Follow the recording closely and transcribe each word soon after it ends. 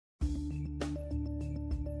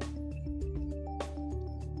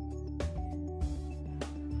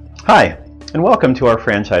Hi, and welcome to our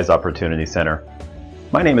Franchise Opportunity Center.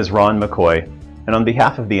 My name is Ron McCoy, and on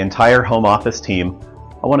behalf of the entire home office team,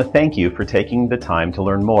 I want to thank you for taking the time to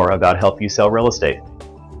learn more about Help You Sell Real Estate.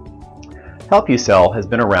 Help You Sell has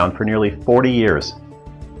been around for nearly 40 years.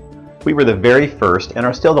 We were the very first and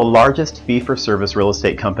are still the largest fee-for-service real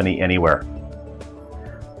estate company anywhere.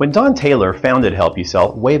 When Don Taylor founded Help You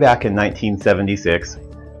Sell way back in 1976,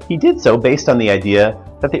 he did so based on the idea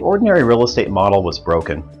that the ordinary real estate model was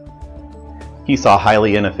broken. He saw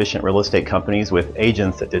highly inefficient real estate companies with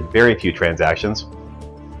agents that did very few transactions,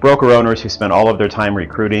 broker owners who spent all of their time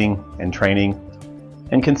recruiting and training,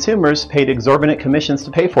 and consumers paid exorbitant commissions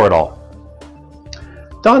to pay for it all.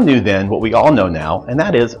 Don knew then what we all know now, and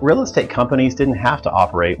that is real estate companies didn't have to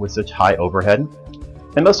operate with such high overhead.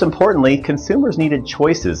 And most importantly, consumers needed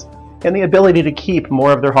choices and the ability to keep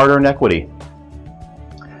more of their hard-earned equity.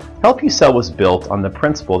 Help You Sell was built on the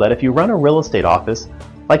principle that if you run a real estate office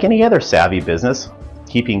like any other savvy business,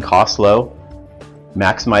 keeping costs low,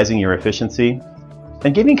 maximizing your efficiency,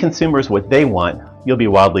 and giving consumers what they want, you'll be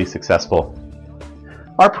wildly successful.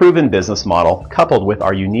 Our proven business model, coupled with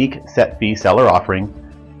our unique set fee seller offering,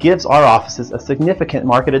 gives our offices a significant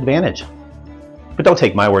market advantage. But don't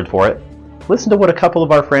take my word for it. Listen to what a couple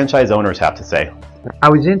of our franchise owners have to say. I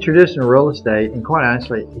was introduced in real estate, and quite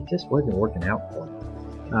honestly, it just wasn't working out for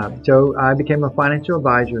me. So I became a financial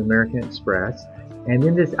advisor at American Express, and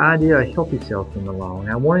then this idea of Help You Sell came along.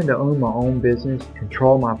 I wanted to own my own business,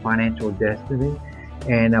 control my financial destiny,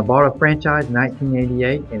 and I bought a franchise in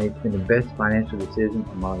 1988, and it's been the best financial decision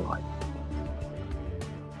of my life.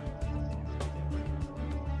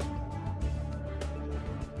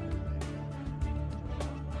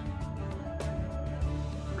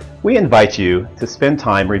 We invite you to spend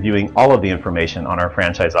time reviewing all of the information on our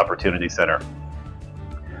Franchise Opportunity Center.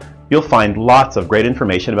 You'll find lots of great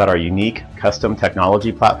information about our unique custom technology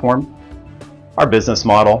platform, our business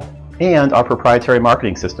model, and our proprietary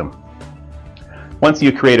marketing system. Once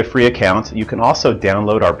you create a free account, you can also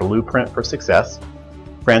download our Blueprint for Success,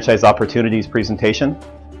 Franchise Opportunities presentation,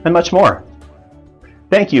 and much more.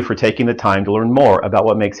 Thank you for taking the time to learn more about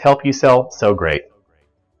what makes Help You Sell so great.